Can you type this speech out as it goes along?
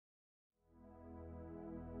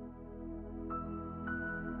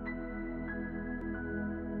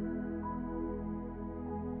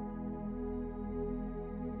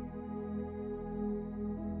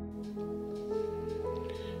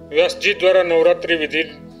વ્યાસજી દ્વારા નવરાત્રિ વિધિ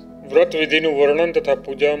વ્રત વિધિનું વર્ણન તથા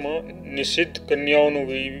પૂજામાં નિષિદ્ધ કન્યાઓનું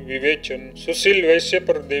વિવેચન. સુશીલ વૈશ્ય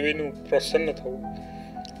પર દેવીનું પ્રસન્ન થવું.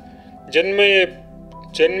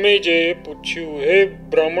 જન્મેજયે પૂછ્યું, હે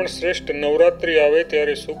બ્રાહ્મણ શ્રેષ્ઠ, નવરાત્રિ આવે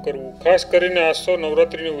ત્યારે શું કરવું? ખાસ કરીને આસો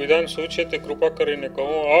નવરાત્રિનું વિધાન શું છે તે કૃપા કરીને કહો.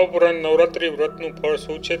 આ ઉપરાંત નવરાત્રિ વ્રતનું ફળ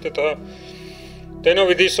શું છે તથા તેનો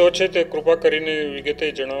વિધિ શું છે તે કૃપા કરીને વિગતે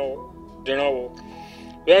જણાવો.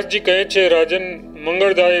 વ્યાસજી કહે છે, રાજન,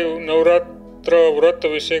 મંગળદાયી નવરાત્ર વ્રત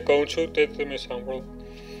વિશે કહું છું તે તમે સાંભળો.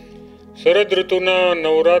 શરદ ઋતુના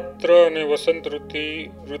નવરાત્ર અને વસંત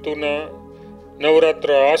ઋતુના નવરાત્ર,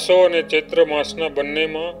 આસો અને ચૈત્ર માસના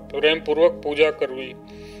બંનેમાં પ્રેમપૂર્વક પૂજા કરવી.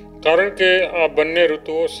 કારણ કે આ બંને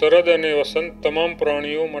ઋતુઓ શરદ અને વસંત તમામ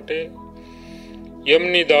પ્રાણીઓ માટે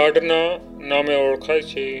યમની દાઢના નામે ઓળખાય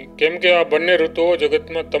છે. કેમ કે આ બંને ઋતુઓ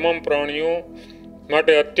જગતમાં તમામ પ્રાણીઓ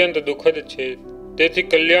માટે અત્યંત દુઃખદ છે. તેથી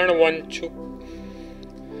કલ્યાણ વાંછુક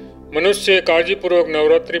મનુષ્યએ કાળજીપૂર્વક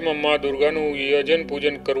નવરાત્રિમાં મા દુર્ગાનું યજન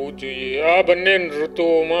પૂજન કરવું જોઈએ. આ બંને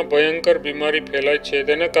ઋતુઓમાં ભયંકર બીમારી ફેલાય છે.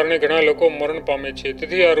 તેના કારણે ઘણા લોકો મરણ પામે છે.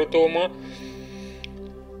 તેથી આ ઋતુઓમાં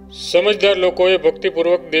સમજદાર લોકોએ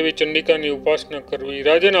ભક્તિપૂર્વક દેવી ચંડિકાની ઉપાસના કરવી.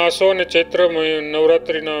 રાજન, આસો અને ચૈત્ર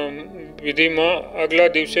નવરાત્રિના વિધિમાં આગલા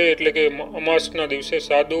દિવસે એટલે કે અમાસના દિવસે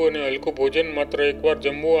સાદું અને હલકું ભોજન માત્ર એકવાર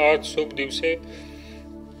જમવું. આ શુભ દિવસે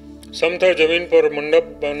સમથળ જમીન પર મંડપ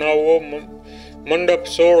બનાવવો. મંડપ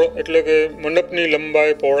 16 એટલે કે મંડપની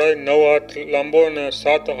લંબાઈ પહોળાઈ 9 હાથ લાંબો અને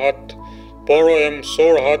 7 હાથ પહોળો એમ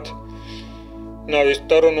 16 હાથના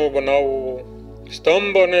વિસ્તારોનો બનાવવો.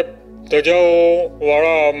 સ્તંભ અને ધજાઓ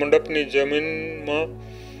વાળા મંડપની જમીનમાં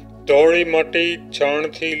ધોળી માટી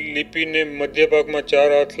છાણથી લીપીને મધ્ય ભાગમાં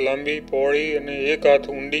 4 હાથ લાંબી પહોળી અને 1 હાથ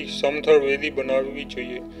ઊંડી સમથળ વેદી બનાવવી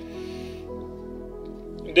જોઈએ.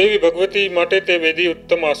 દેવી ભગવતી માટે તે વેદી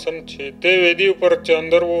ઉત્તમ આસન છે. તે વેદી ઉપર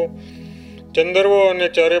ચંદરવો અને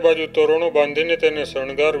ચારે બાજુ તોરણો બાંધીને તેને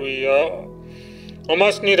શણગારવી. આ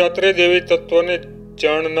અમાસની રાત્રે દેવી તત્વને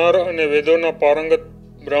જાણનાર અને વેદોના પારંગત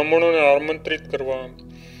બ્રાહ્મણોને આમંત્રિત કરવા.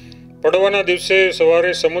 પડવાના દિવસે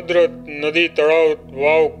સવારે સમુદ્ર, નદી, તળાવ,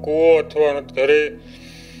 વાવ, કૂવો અથવા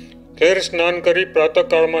ઘેર સ્નાન કરી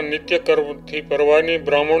પ્રાતઃકાળમાં નિત્ય કર્મથી પરવાની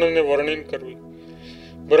બ્રાહ્મણોને વર્ણન કરવી.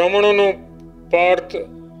 બ્રાહ્મણોનું પાર્થ,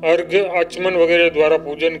 અર્ઘ્ય, આચમન વગેરે દ્વારા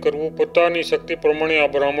પૂજન કરવું. પોતાની શક્તિ પ્રમાણે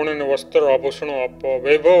આ બ્રાહ્મણોને વસ્ત્ર, આભૂષણો આપવા.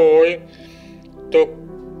 વૈભવ હોય તો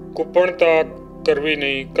કૃપણતા કરવી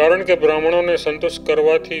નહીં, કારણ કે બ્રાહ્મણોને સંતુષ્ટ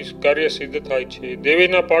કરવાથી કાર્ય સિદ્ધ થાય છે.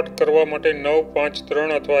 દેવીના પાઠ કરવા માટે 9, 5, 3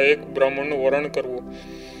 અથવા 1 બ્રાહ્મણનું વરણ કરવું.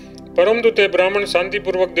 પરંતુ તે બ્રાહ્મણ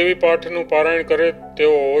શાંતિપૂર્વક દેવી પાઠનું પારાયણ કરે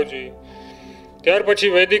તેવો હોવો જોઈએ. ત્યાર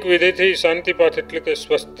પછી વૈદિક વિધિથી શાંતિપાઠ એટલે કે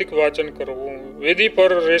સ્વસ્તિક વાચન કરવું. વેદી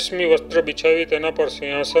પર રેશમી વસ્ત્ર બિછાવી તેના પર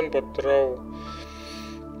સિંહાસન પધરાવવું.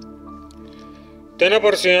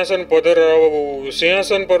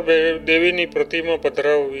 સિંહાસન પર દેવીની પ્રતિમા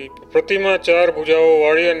પધરાવવી. પ્રતિમા 4 ભુજાઓ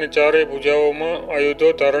વાળી અને 4 ભુજાઓમાં આયુધો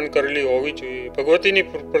ધારણ કરેલી હોવી જોઈએ. ભગવતીની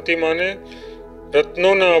પ્રતિમાને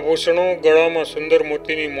રત્નોના આભૂષણો, ગળામાં સુંદર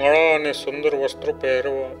મોતીની માળા અને સુંદર વસ્ત્રો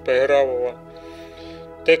પહેરાવવા.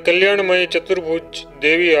 તે કલ્યાણમયી ચતુર્ભુજ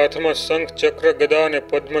દેવી હાથમાં શંખ, ચક્ર, ગદા અને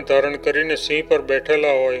પદ્મ ધારણ કરીને સિંહ પર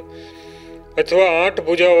બેઠેલા હોય અથવા 8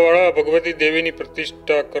 ભુજાવાળા ભગવતી દેવીની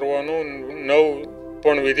પ્રતિષ્ઠા કરવાનો 9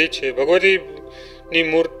 પણ વિધિ છે.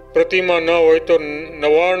 ભગવતીની પ્રતિમા ન હોય તો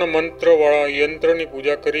 99 મંત્રવાળા યંત્રની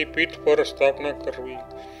પૂજા કરી પીઠ પર સ્થાપના કરવી.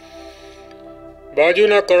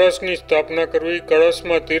 બાજુના કળશની સ્થાપના કરવી.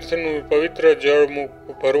 કળશમાં તીર્થનું પવિત્ર જળ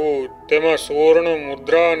ભરવું. તેમાં સુવર્ણ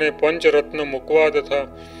મુદ્રા અને પંચરત્ન મૂકવા તથા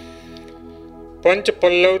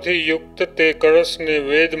પંચપલ્લવથી યુક્ત તે કળશને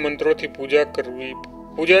વેદ મંત્રોથી પૂજા કરવી.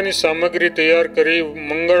 પૂજાની સામગ્રી તૈયાર કરી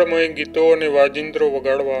મંગળમય ગીતો અને વાજિંત્રો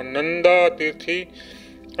વગાડવા. નંદા તીર્થી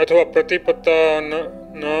અથવા પ્રતિપત્તાના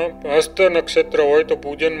હસ્ત નક્ષત્ર હોય તો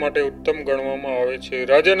પૂજન માટે ઉત્તમ ગણવામાં આવે છે.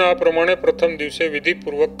 રાજન, આ પ્રમાણે પ્રથમ દિવસે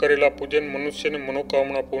વિધિપૂર્વક કરેલા પૂજન મનુષ્યને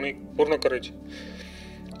મનોકામના પૂર્ણ કરે છે.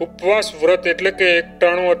 ઉપવાસ વ્રત એટલે કે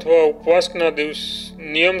એકટાણું અથવા ઉપવાસના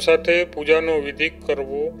નિયમ સાથે પૂજાનો વિધિ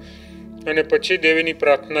કરવો અને પછી દેવીની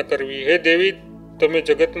પ્રાર્થના કરવી. હે દેવી, તમે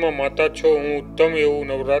જગતમાં માતા છો. હું ઉત્તમ એવું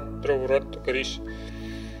નવરાત્ર વ્રત કરીશ.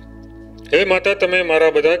 હે માતા, તમે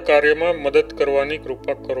મારા બધા કાર્યમાં મદદ કરવાની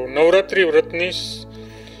કૃપા કરો. નવરાત્રિ વ્રતની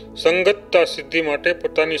સંગતતા સિદ્ધિ માટે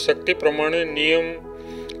પોતાની શક્તિ પ્રમાણે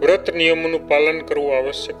વ્રત નિયમોનું પાલન કરવું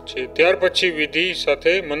આવશ્યક છે. ત્યાર પછી વિધિ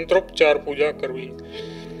સાથે મંત્રોપચાર પૂજા કરવી.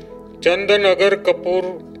 ચંદન, અગર, કપૂર,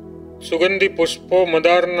 સુગંધી પુષ્પો,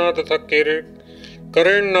 મદારના તથા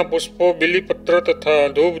કરેણના પુષ્પો, બિલીપત્ર તથા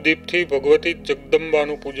ધૂપ દીપથી ભગવતી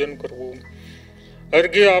જગદંબાનું પૂજન કરવું.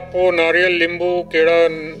 અર્ઘ્ય આપવો. નારિયેળ, લીંબુ, કેળા,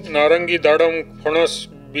 નારંગી, દાડમ, ફણસ,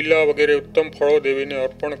 બીલા વગેરે ઉત્તમ ફળો દેવીને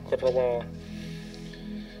અર્પણ કરવા.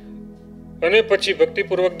 અને પછી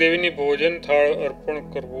ભક્તિપૂર્વક દેવીની ભોજન થાળ અર્પણ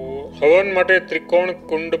કરવું. હવન માટે ત્રિકોણ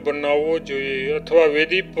કુંડ બનાવવો જોઈએ અથવા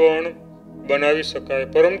વેદી પણ બનાવી શકાય,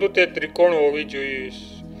 પરંતુ તે ત્રિકોણ હોવી જોઈએ.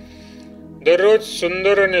 દરરોજ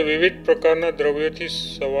સુંદર અને વિવિધ પ્રકારના દ્રવ્યોથી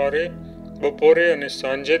સવારે, બપોરે અને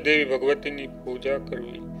સાંજે દેવી ભગવતીની પૂજા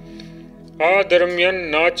કરવી. આ દરમિયાન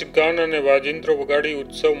નાચ ગાન અને વાજિંત્રો વગાડી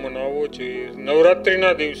ઉત્સવ મનાવવો જોઈએ.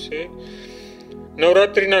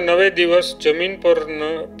 નવરાત્રિના 9 દિવસ જમીન પર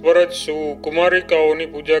જ સૂવું,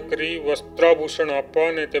 કુમારિકાઓની પૂજા કરી વસ્ત્રાભૂષણ આપવા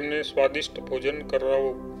અને તેમને સ્વાદિષ્ટ ભોજન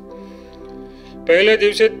કરાવવું. પહેલે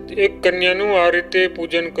દિવસે એક કન્યાનું આ રીતે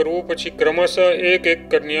પૂજન કરવું, પછી ક્રમશઃ એક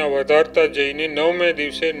કન્યા વધારતા જઈને 9મે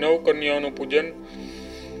દિવસે 9 કન્યાઓનું પૂજન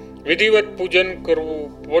વિધિવત પૂજન કરવું.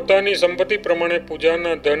 પોતાની સંપત્તિ પ્રમાણે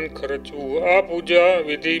પૂજાના ધન ખર્ચવું. આ પૂજા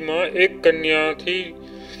વિધિમાં એક કન્યાની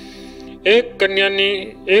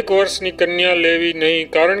 1 વર્ષની કન્યા લેવી નહીં,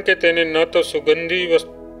 કારણ કે તેને ન તો સુગંધી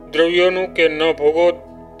દ્રવ્યોનું કે ન ભોગ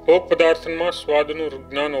પદાર્થમાં સ્વાદનું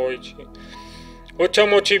જ્ઞાન હોય છે.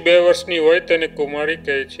 ઓછામાં ઓછી 2 વર્ષની હોય તેને કુમારી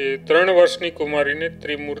કહે છે. 3 વર્ષની કુમારીને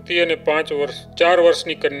ત્રિમૂર્તિ અને 4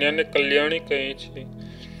 વર્ષની કન્યાને કલ્યાણી કહે છે.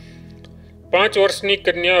 5 વર્ષની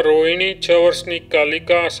કન્યા રોહિણી, 6 વર્ષની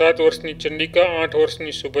કાલિકા, 7 વર્ષની ચંડિકા, 8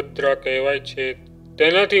 વર્ષની સુભદ્રા કહેવાય છે.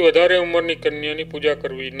 તેનાથી વધારે ઉંમરની કન્યાની પૂજા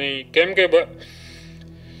કરવી નહીં, કેમ કે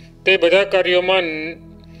તે બધા કાર્યોમાં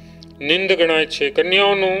નિંદ ગણાય છે.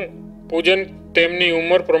 કન્યાઓનું પૂજન તેમની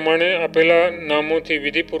ઉંમર પ્રમાણે આપેલા નામોથી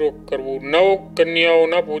વિધિપૂર્વક કરવું. 9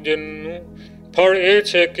 કન્યાઓના પૂજનનું ફળ એ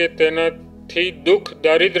છે કે તેનાથી દુઃખ,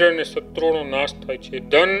 દારિદ્ર્ય અને શત્રુઓનો નાશ થાય છે.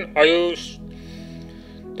 ધન,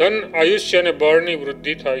 આયુષ્ય અને બળની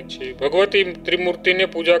વૃદ્ધિ થાય છે. ભગવતી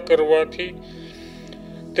ત્રિમૂર્તિની પૂજા કરવાથી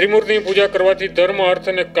ધર્મ, અર્થ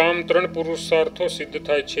અને કામ 3 પુરુષાર્થો સિદ્ધ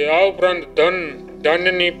થાય છે. આ ઉપરાંત ધન,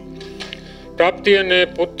 ધાન્યની પ્રાપ્તિ અને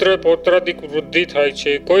પુત્ર પૌત્રાદિક વૃદ્ધિ થાય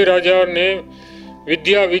છે. કોઈ રાજાને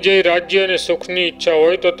વિદ્યા, વિજય, રાજ્ય અને સુખની ઈચ્છા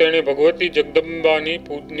હોય તો તેણે ભગવતી જગદંબાની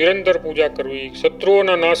નિરંતર પૂજા કરવી.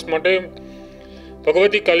 શત્રુઓના નાશ માટે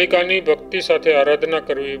ભગવતી કાલિકાની ભક્તિ સાથે આરાધના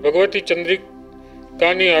કરવી. ભગવતી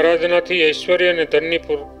ચંદ્રિકાની આરાધનાથી ઐશ્વર્ય અને ધનની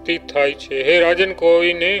પૂર્તિ થાય છે. હે રાજન,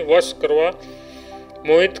 કોઈને વશ કરવા,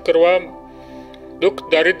 મોહિત કરવા, દુઃખ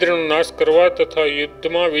દારિદ્ર્યનો નાશ કરવા તથા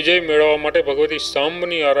યુદ્ધમાં વિજય મેળવવા માટે ભગવતી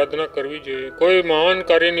સાંબની આરાધના કરવી જોઈએ. કોઈ મહાન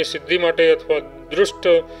કાર્યની સિદ્ધિ માટે અથવા દુષ્ટ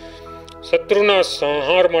શત્રુના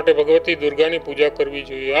સંહાર માટે ભગવતી દુર્ગાની પૂજા કરવી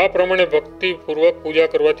જોઈએ. આ પ્રમાણે ભક્તિપૂર્વક પૂજા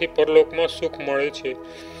કરવાથી પરલોકમાં સુખ મળે છે.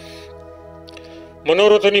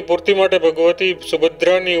 મનોરથોની પૂર્તિ માટે ભગવતી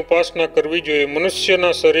સુભદ્રાની ઉપાસના કરવી જોઈએ.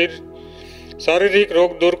 મનુષ્યના શારીરિક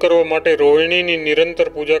રોગ દૂર કરવા માટે રોહિણીની નિરંતર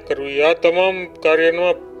પૂજા કરવી. આ તમામ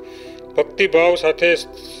કાર્યમાં ભક્તિભાવ સાથે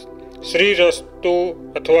શ્રીરસ્તુ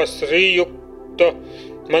અથવા શ્રીયુક્ત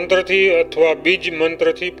મંત્રથી અથવા બીજ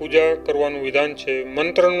મંત્રથી પૂજા કરવાનું વિધાન છે.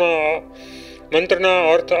 મંત્રના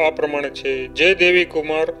અર્થ આ પ્રમાણે છે: જે દેવી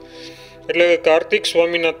કુમાર એટલે કે કાર્તિક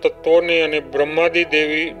સ્વામીના તત્વોને અને બ્રહ્માદિ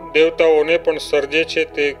દેવતાઓને પણ સર્જે છે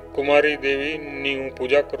તે કુમારી દેવીની હું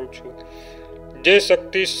પૂજા કરું છું. જે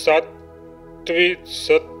શક્તિ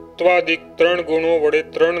સત્વાદિક 3 ગુણો વડે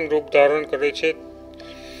 3 રૂપ ધારણ કરે છે,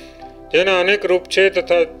 જેના અનેક રૂપ છે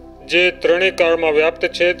તથા જે 3 કાળમાં વ્યાપ્ત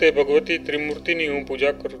છે, તે ભગવતી ત્રિમૂર્તિની હું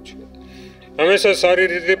પૂજા કરું છું. હંમેશા સારી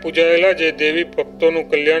રીતે પૂજાયેલા જે દેવી ભક્તોનું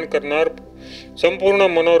કલ્યાણ કરનાર, સંપૂર્ણ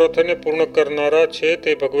મનોરથને પૂર્ણ કરનારા છે, તે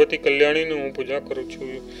ભગવતી કલ્યાણીની હું પૂજા કરું છું.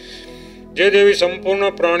 જે દેવી સંપૂર્ણ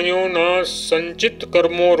પ્રાણીઓના સંચિત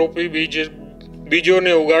કર્મો રૂપી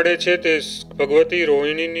બીજોને ઉગાડે છે, તે ભગવતી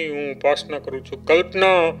રોહિણીની હું ઉપાસના કરું છું.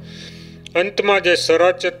 કલ્પના અંતમાં જે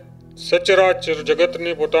સચરાચર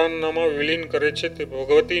જગતને પોતાનામાં વિલીન કરે છે, તે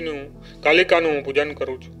ભગવતીનું કાલિકાનું હું પૂજન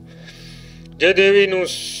કરું છું. જે દેવીનું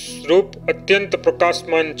રૂપ અત્યંત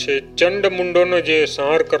પ્રકાશમાન છે, ચંડ મુંડોનો જે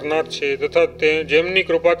સંહાર કરનાર છે તથા જેમની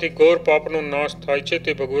કૃપાથી ઘોર પાપનો નાશ થાય છે,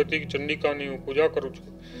 તે ભગવતી ચંડિકાની હું પૂજા કરું છું.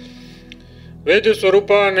 વેદ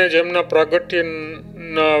સ્વરૂપા અને જેમના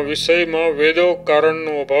પ્રાગટ્યના વિષયમાં વેદો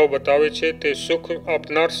કારણનો અભાવ બતાવે છે, તે સુખ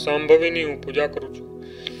આપનાર સાંભવીની હું પૂજા કરું છું.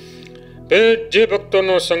 જે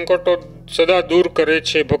ભક્તોનો સંકટો સદા દૂર કરે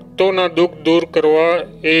છે, ભક્તોના દુઃખ દૂર કરવા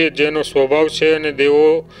એ જેનો સ્વભાવ છે, અને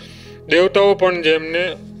દેવતાઓ પણ જેમને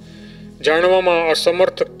જાણવામાં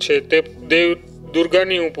અસમર્થ છે, તે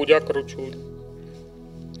દુર્ગાની હું પૂજા કરું છું.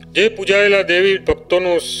 જે પૂજાયેલા દેવી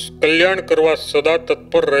ભક્તોનું કલ્યાણ કરવા સદા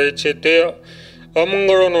તત્પર રહે છે, તે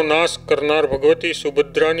અમંગળોનો નાશ કરનાર ભગવતી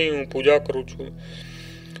સુભદ્રાની હું પૂજા કરું છું.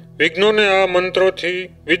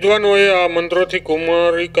 વિદ્વાનોએ આ મંત્રોથી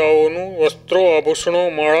કુમારિકાઓનું વસ્ત્રો, આભૂષણો,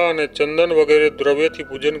 માળા અને ચંદન વગેરે દ્રવ્યથી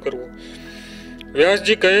પૂજન કરવું.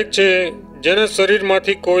 વ્યાસજી કહે છે, જેના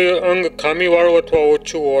શરીરમાંથી કોઈ અંગ ખામીવાળું અથવા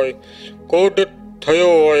ઓછું હોય, કોઢ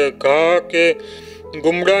થયો હોય, ઘા કે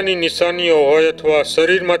ગુમડાની નિશાનીઓ હોય અથવા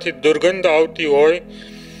શરીરમાંથી દુર્ગંધ આવતી હોય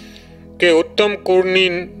કે ઉત્તમ કુળની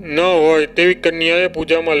ન હોય તેવી કન્યાએ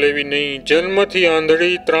પૂજામાં લેવી નહીં. જન્મથી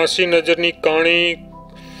આંધળી, ત્રાસી નજરની, કાણી,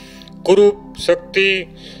 કુરૂપ, શક્તિ,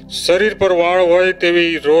 શરીર પર વાળ હોય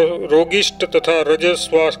તેવી રોગિષ્ટ તથા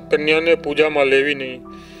રજસ્વાસ કન્યાને પૂજામાં લેવી નહીં.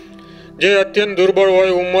 જે અત્યંત દુર્બળ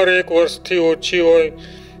હોય, ઉંમર 1 વર્ષથી ઓછી હોય,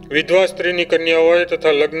 વિધવા સ્ત્રીની કન્યા હોય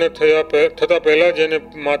તથા લગ્ન થતા પહેલા જેને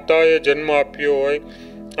માતાએ જન્મ આપ્યો હોય,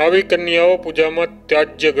 આવી કન્યાઓ પૂજામાં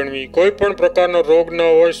ત્યાજ્ય ગણવી. કોઈ પણ પ્રકારનો રોગ ન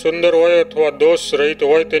હોય, સુંદર હોય અથવા દોષ રહિત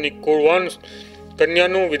હોય તેની કુળવાન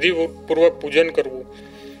કન્યાનું વિધિપૂર્વક પૂજન કરવું.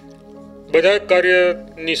 બધા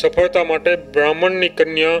કાર્યની સફળતા માટે બ્રાહ્મણની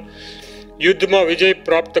કન્યા, યુદ્ધમાં વિજય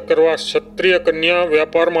પ્રાપ્ત કરવા ક્ષત્રિય કન્યા,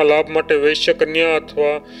 વ્યાપારમાં લાભ માટે વૈશ્ય કન્યા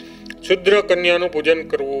અથવા શુદ્ર કન્યાનું પૂજન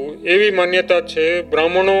કરવું. એવી માન્યતા છે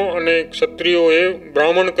બ્રાહ્મણો અને ક્ષત્રિયોએ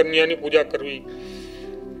બ્રાહ્મણ કન્યાની પૂજા કરવી.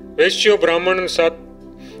 વૈશ્યો બ્રાહ્મણ,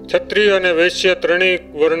 ક્ષત્રિય અને વૈશ્ય ત્રણેય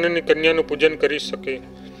વર્ણની કન્યાનું પૂજન કરી શકે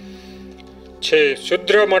છે.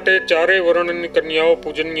 શુદ્ર માટે ચારેય વર્ણની કન્યાઓ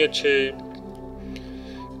પૂજનીય છે.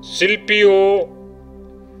 શિલ્પીઓ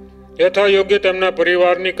યથાયોગ્ય તેમના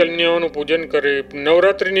પરિવારની કન્યાઓનું પૂજન કરે.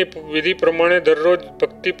 નવરાત્રિની વિધિ પ્રમાણે દરરોજ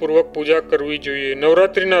ભક્તિપૂર્વક પૂજા કરવી જોઈએ.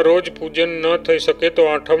 નવરાત્રિના રોજ પૂજન ન થઈ શકે તો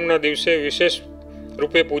આઠમના દિવસે વિશેષ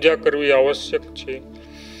રૂપે પૂજા કરવી આવશ્યક છે.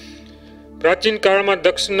 પ્રાચીન કાળમાં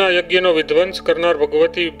દક્ષના યજ્ઞનો વિધ્વંસ કરનાર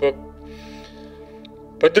ભગવતી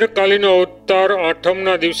ભદ્રકાલીનો અવતાર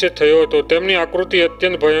આઠમના દિવસે થયો હતો. તેમની આકૃતિ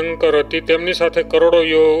અત્યંત ભયંકર હતી. તેમની સાથે કરોડો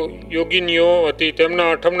યોગિનીઓ હતી. તેમના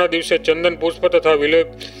આઠમના દિવસે ચંદન, પુષ્પ તથા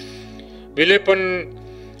વિલેપન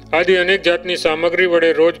આદિ અનેક જાતની સામગ્રી વડે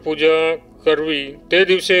રોજ પૂજા કરવી. તે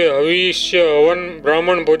દિવસે હવિષ્ય, હવન,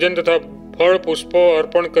 બ્રાહ્મણ ભોજન તથા ફળ પુષ્પો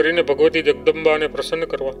અર્પણ કરીને ભગવતી જગદંબાને પ્રસન્ન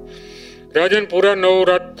કરવા. રાજન, પૂરા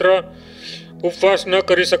નવરાત્ર ઉપવાસ ન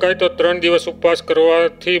કરી શકાય તો 3 દિવસ ઉપવાસ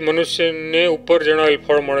કરવાથી મનુષ્યને ઉપર જણાવેલ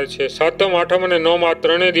ફળ મળે છે. સાતમ, આઠમ અને નવમ આ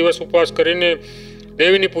 3 દિવસ ઉપવાસ કરીને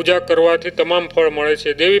દેવીની પૂજા કરવાથી તમામ ફળ મળે છે.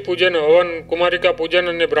 દેવી પૂજન, હવન, કુમારિકા પૂજન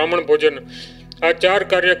અને બ્રાહ્મણ ભોજન આ 4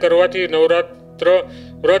 કાર્ય કરવાથી નવરાત્ર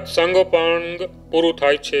વ્રત સાંગોપાંગ પૂરું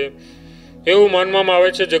થાય છે. એવું માનવામાં આવે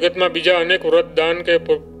છે જગતમાં બીજા અનેક વ્રત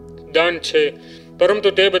દાન છે, પરંતુ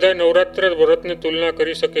તે બધા નવરાત્ર વ્રતની તુલના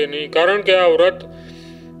કરી શકે નહીં. કારણ કે આ વ્રત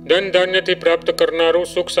ધન ધાન્યથી પ્રાપ્ત કરનારું,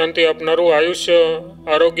 સુખ શાંતિ આપનારું, આયુષ્ય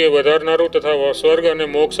આરોગ્ય વધારનારું તથા સ્વર્ગ અને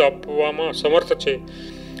મોક્ષ આપવામાં સમર્થ છે.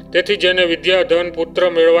 તેથી જેને વિદ્યા, ધન, પુત્ર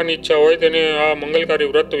મેળવવાની ઈચ્છા હોય તેને આ મંગલકારી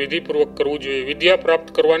વ્રત વિધિપૂર્વક કરવું જોઈએ. વિદ્યા પ્રાપ્ત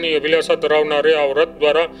કરવાની અભિલાષા ધરાવનારે આ વ્રત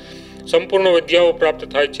દ્વારા સંપૂર્ણ વિદ્યાઓ પ્રાપ્ત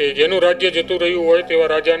થાય છે. જેનું રાજ્ય જતું રહ્યું હોય તેવા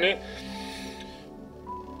રાજાને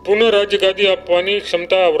પુનઃ રાજ્ય ગાદી આપવાની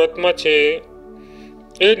ક્ષમતા આ વ્રતમાં છે.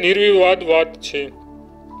 એ નિર્વિવાદ વાત છે.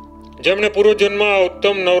 જેમણે પૂર્વજન્મમાં આ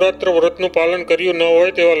ઉત્તમ નવરાત્ર વ્રતનું પાલન કર્યું ન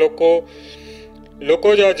હોય તેવા લોકો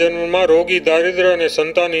જ આ જન્મમાં રોગી, દારિદ્ર અને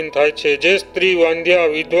સંતાનહીન થાય છે. જે સ્ત્રી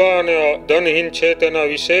વાંધ્યા, વિધવા અને ધનહીન છે તેના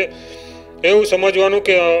વિશે એવું સમજવાનું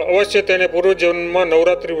કે અવશ્ય તેને પૂર્વજન્મમાં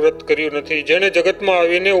નવરાત્રિ વ્રત કર્યું નથી. જેણે જગતમાં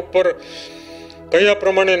આવીને ઉપર કહ્યા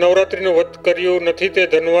પ્રમાણે નવરાત્રિનું વ્રત કર્યું નથી તે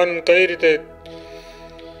ધનવાન કઈ રીતે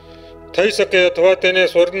થઈ શકે અથવા તેને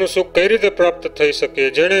સ્વર્ગનું સુખ કઈ રીતે પ્રાપ્ત થઈ શકે.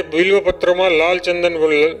 જેણે બિલ્વપત્રમાં લાલ ચંદન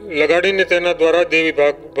લગાડીને તેના દ્વારા દેવી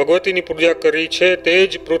ભગવતીની પૂજા કરી છે તે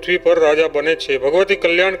જ પૃથ્વી પર રાજા બને છે. ભગવતી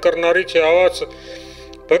કલ્યાણ કરનારી છે. આવા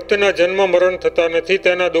ભક્તના જન્મ મરણ થતા નથી.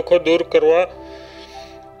 તેના દુઃખો દૂર કરવા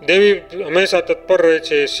દેવી હંમેશા તત્પર રહે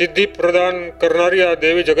છે. સિદ્ધિ પ્રદાન કરનારી આ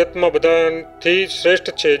દેવી જગતમાં બધાથી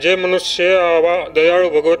શ્રેષ્ઠ છે. જે મનુષ્ય આવા દયાળુ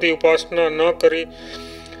ભગવતીની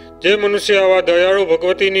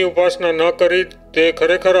ઉપાસના ન કરી તે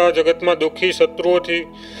ખરેખર આ જગતમાં દુઃખી, શત્રુઓથી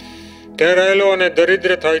ઘેરાયેલો અને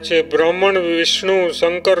દરિદ્ર થાય છે. બ્રહ્મણ, વિષ્ણુ,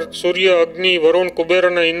 શંકર, સૂર્ય, અગ્નિ, વરુણ, કુબેર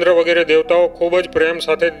અને ઇન્દ્ર વગેરે દેવતાઓ ખૂબ જ પ્રેમ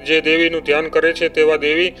સાથે જે દેવીનું ધ્યાન કરે છે તેવા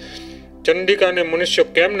દેવી ચંડિકાને મનુષ્યો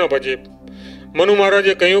કેમ ન ભજે. મનુ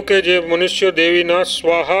મહારાજે કહ્યું કે જે મનુષ્યો દેવીના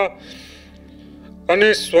સ્વાહા અને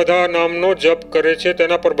સ્વધા નામનો જપ કરે છે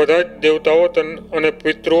તેના પર બધા જ દેવતાઓ અને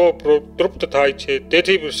પિતૃઓ તૃપ્ત થાય છે.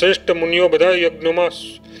 તેથી શ્રેષ્ઠ મુનિઓ બધા યજ્ઞોમાં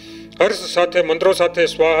હર્ષ સાથે મંત્રો સાથે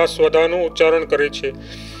સ્વાહા સ્વધાનું ઉચ્ચારણ કરે છે.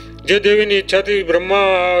 જે દેવીની ઈચ્છાથી બ્રહ્મા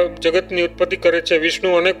આ જગતની ઉત્પત્તિ કરે છે, વિષ્ણુ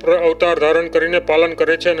અનેક અવતાર ધારણ કરીને પાલન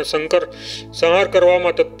કરે છે અને શંકર સંહાર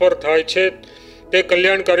કરવામાં તત્પર થાય છે, તે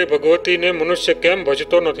કલ્યાણકારી ભગવતીને મનુષ્ય કેમ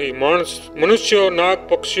ભજતો નથી. મનુષ્યો, નાગ,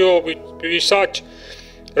 પક્ષીઓ, પિશાચ,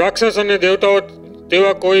 રાક્ષસ અને દેવતાઓ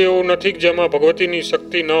તેવા કોઈ એવું નથી જેમાં ભગવતીની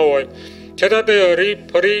શક્તિ ન હોય, છતાં તે હરી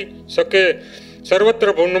ફરી શકે. સર્વત્ર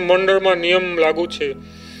મંડળમાં નિયમ લાગુ છે.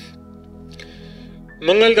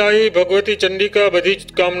 મંગલદાયી ભગવતી ચંડિકા બધી જ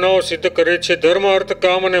કામનાઓ સિદ્ધ કરે છે. ધર્મ, અર્થ,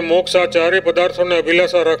 કામ અને મોક્ષ આ ચારે પદાર્થોને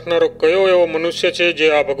અભિલાષા રાખનારો કયો એવો મનુષ્ય છે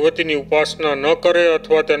જે આ ભગવતીની ઉપાસના ન કરે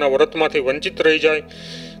અથવા તેના વ્રતમાંથી વંચિત રહી જાય?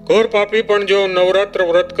 ઘોર પાપી પણ જો નવરાત્ર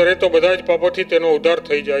વ્રત કરે તો બધા જ પાપોથી તેનો ઉદ્ધાર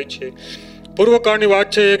થઈ જાય છે. પૂર્વકાળની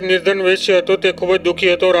વાત છે. એક નિર્ધન વૈશ્ય હતો. તે ખૂબ જ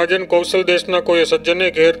દુઃખી હતો. રાજન કૌશલ દેશના કોઈ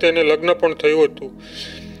સજ્જને ઘેર તેને લગ્ન પણ થયું હતું.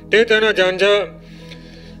 તે તેના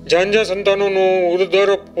ઝાંઝા સંતાનોનું ઉદર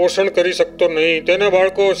પોષણ કરી શકતો નહીં. તેના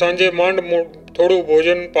બાળકો સાંજે માંડ થોડું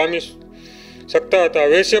ભોજન પામી શકતા હતા.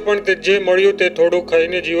 વૈશ્ય પણ તે જે મળ્યું તે થોડું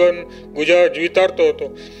ખાઈને જીવન વિતારતો હતો.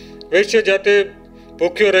 વૈશ્ય જાતે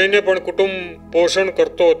ભૂખ્યો રહીને પણ કુટુંબ પોષણ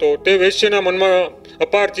કરતો હતો. તે વૈશ્યના મનમાં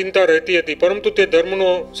અપાર ચિંતા રહેતી હતી, પરંતુ તે ધર્મનો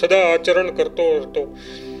સદા આચરણ કરતો હતો.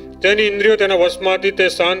 તેની ઇન્દ્રિયો તેના વશમાં હતી. તે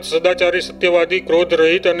શાંત, સદાચારી, સત્યવાદી, ક્રોધ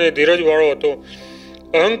રહિત અને ધીરજવાળો હતો.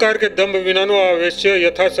 અહંકાર કે દંભ વિનાનો આ વૈશ્ય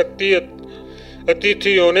યથાશક્તિ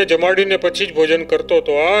અતિથિઓને જમાડીને પછી જ ભોજન કરતો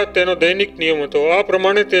હતો. આ તેનો દૈનિક નિયમ હતો. આ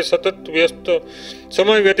પ્રમાણે તે સતત વ્યસ્ત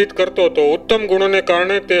સમય વ્યતીત કરતો હતો. ઉત્તમ ગુણોને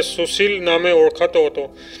કારણે તે સુશીલ નામે ઓળખાતો હતો.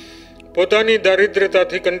 પોતાની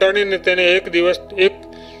દારિદ્ર્યતાથી કંટાળીને તેને એક દિવસ એક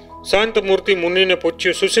શાંત મૂર્તિ મુનિને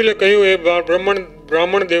પૂછ્યું. સુશીલે કહ્યું, એ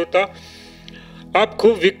બ્રાહ્મણ દેવતા, આપ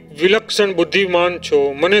ખૂબ વિલક્ષણ બુદ્ધિમાન છો.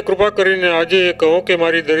 મને કૃપા કરીને આજે એ કહો કે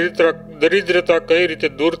મારી દરિદ્રતા કઈ રીતે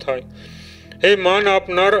દૂર થાય? હે માન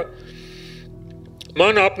આપનાર,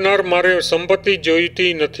 મારે સંપત્તિ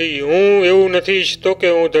જોઈતી નથી. હું એવું નથી ઈચ્છતો કે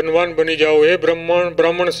હું ધનવાન બની જાઉં. હે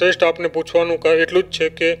બ્રાહ્મણ શ્રેષ્ઠ, આપને પૂછવાનું એટલું જ છે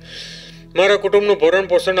કે મારા કુટુંબનું ભરણ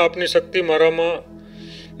પોષણ આપની શક્તિ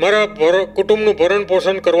મારા કુટુંબનું ભરણ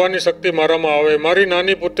પોષણ કરવાની શક્તિ મારામાં આવે. મારી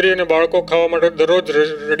નાની પુત્રી અને બાળકો ખાવા માટે દરરોજ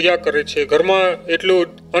રડ્યા કરે છે. ઘરમાં એટલું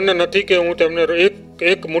અન્ન નથી કે હું તેમને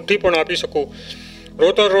એક મુઠ્ઠી પણ આપી શકું.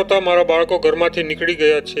 રોતા રોતા મારા બાળકો ઘરમાંથી નીકળી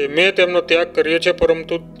ગયા છે. મેં તેમનો ત્યાગ કર્યો છે,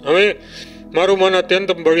 પરંતુ હવે મારું મન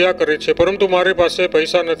અત્યંત બળ્યા કરે છે. પરંતુ મારી પાસે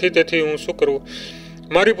પૈસા નથી, તેથી હું શું કરું?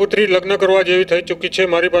 મારી પુત્રી લગ્ન કરવા જેવી થઈ ચૂકી છે.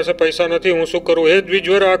 મારી પાસે પૈસા નથી, હું શું કરું? હે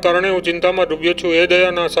દ્વિજવર, આ કારણે હું ચિંતામાં ડૂબ્યો છું. હે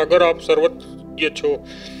દયાના સાગર, આપ સર્વજ્ઞ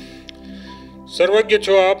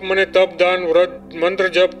છો. આપ મને તપ, દાન, વ્રત, મંત્ર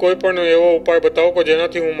જપ કોઈ પણ એવો ઉપાય બતાવો કે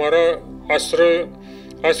જેનાથી હું મારા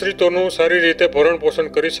આશ્રિતોનું સારી રીતે ભરણ પોષણ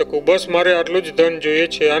કરી શકું. બસ મારે આટલું જ ધન જોઈએ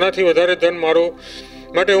છે. આનાથી વધારે ધન મારું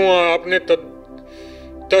માટે હું આપને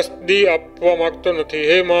તસ્દી આપવા માંગતો નથી.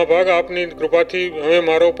 હે મહાભાગ, આપની કૃપાથી હવે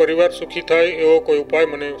મારો પરિવાર સુખી થાય એવો કોઈ ઉપાય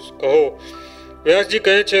મને કહો. વ્યાસજી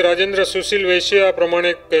કહે છે, રાજેન્દ્ર, સુશીલ વૈશ્ય આ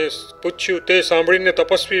પ્રમાણે પૂછ્યું. તે સાંભળીને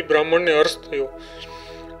તપસ્વી બ્રાહ્મણને હર્ષ થયો.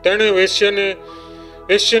 તેણે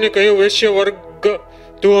વૈશ્યને કહ્યું, વૈશ્ય વર્ગ,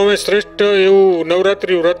 તું હવે શ્રેષ્ઠ એવું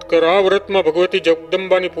નવરાત્રિ વ્રત કર. આ વ્રતમાં ભગવતી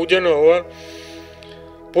જગદંબાની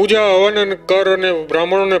પૂજા હવન કર અને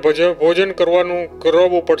બ્રાહ્મણોને ભોજન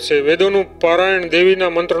કરાવવું પડશે. વેદોનું પારાયણ,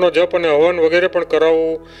 દેવીના મંત્રનો જપ અને હવન વગેરે પણ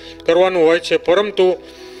કરવાનું હોય છે. પરંતુ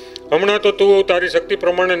હમણાં તો તું તારી શક્તિ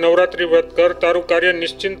પ્રમાણે નવરાત્રિ વ્રત કર. તારું કાર્ય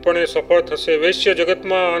નિશ્ચિતપણે સફળ થશે. વૈશ્ય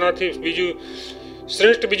જગતમાં આનાથી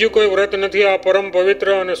શ્રેષ્ઠ બીજું કોઈ વ્રત નથી. આ પરમ પવિત્ર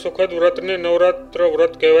અને સુખદ વ્રતને નવરાત્ર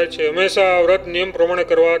વ્રત કહેવાય છે. હંમેશા આ વ્રત નિયમ પ્રમાણે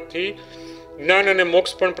કરવાથી જ્ઞાન અને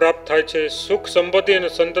મોક્ષ પણ પ્રાપ્ત થાય છે. સુખ, સંપત્તિ અને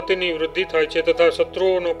સંતતિની વૃદ્ધિ થાય છે તથા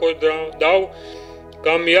શત્રુઓનો કોઈ દાવ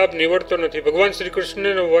કામયાબ નીવડતો નથી. ભગવાન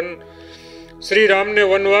શ્રી રામને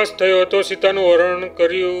વનવાસ થયો હતો. સીતાનું હરણ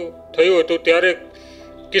થયું હતું ત્યારે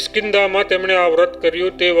કિષ્કિંધામાં તેમણે આ વ્રત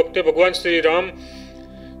કર્યું. તે વખતે ભગવાન શ્રી રામ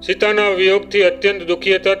સીતાના વિયોગથી અત્યંત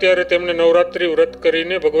દુઃખી હતા. ત્યારે તેમણે નવરાત્રિ વ્રત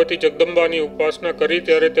કરીને ભગવતી જગદંબાની ઉપાસના કરી.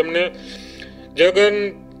 ત્યારે તેમને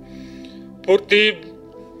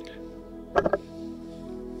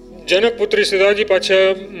જનકપુત્રી સીતાજી પાછા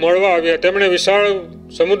મળવા આવ્યા. તેમણે વિશાળ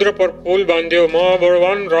સમુદ્ર પર પુલ બાંધ્યો.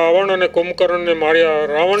 મહાબળવાન રાવણ અને કુંભકર્ણને માર્યા.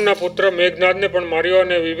 રાવણના પુત્ર મેઘનાદને પણ માર્યો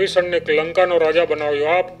અને વિભીષણને લંકાનો રાજા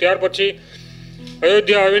બનાવ્યો. ત્યાર પછી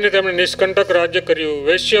અયોધ્યા આવીને તેમણે નિષ્કંટક રાજ્ય કર્યું.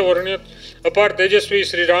 વૈશ્ય વર્ણ્ય અપાર તેજસ્વી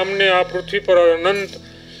શ્રી રામને આ પૃથ્વી પર અનંત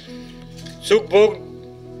સુખભોગ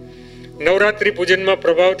નવરાત્રિ પૂજનમાં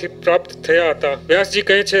પ્રભાવથી પ્રાપ્ત થયા હતા. વ્યાસજી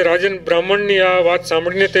કહે છે, રાજન, બ્રાહ્મણની આ વાત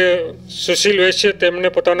સાંભળીને તે સુશીલ વૈશ્ય તેમને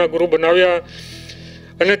પોતાના ગુરુ બનાવ્યા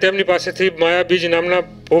અને તેમની પાસેથી માયાબીજ નામના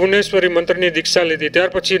ભુવનેશ્વરી મંત્રની દીક્ષા લીધી.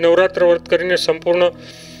 ત્યાર પછી નવરાત્ર વ્રત કરીને સંપૂર્ણ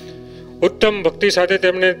ઉત્તમ ભક્તિ સાથે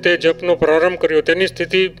તેમણે તે જપનો પ્રારંભ કર્યો. તેની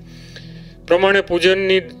સ્થિતિ પ્રમાણે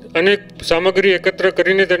પૂજનની અનેક સામગ્રી એકત્ર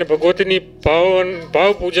કરીને તેને ભગવતીની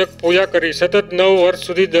ભાવપૂજક પૂજા કરી. સતત 9 વર્ષ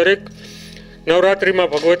સુધી દરેક નવરાત્રિમાં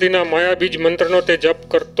ભગવતીના માયાબીજ મંત્રનો તે જપ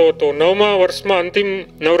કરતો હતો. 9મા વર્ષમાં અંતિમ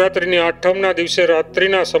નવરાત્રિની 8મના દિવસે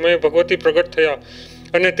રાત્રિના સમયે ભગવતી પ્રગટ થયા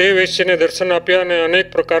અને તે વૈશ્યને દર્શન આપ્યા અને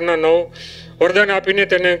અનેક પ્રકારના વરદાન આપીને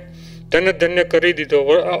તેને ધન્ય કરી દીધો.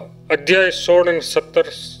 અધ્યાય 16 અને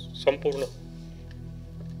 17 સંપૂર્ણ.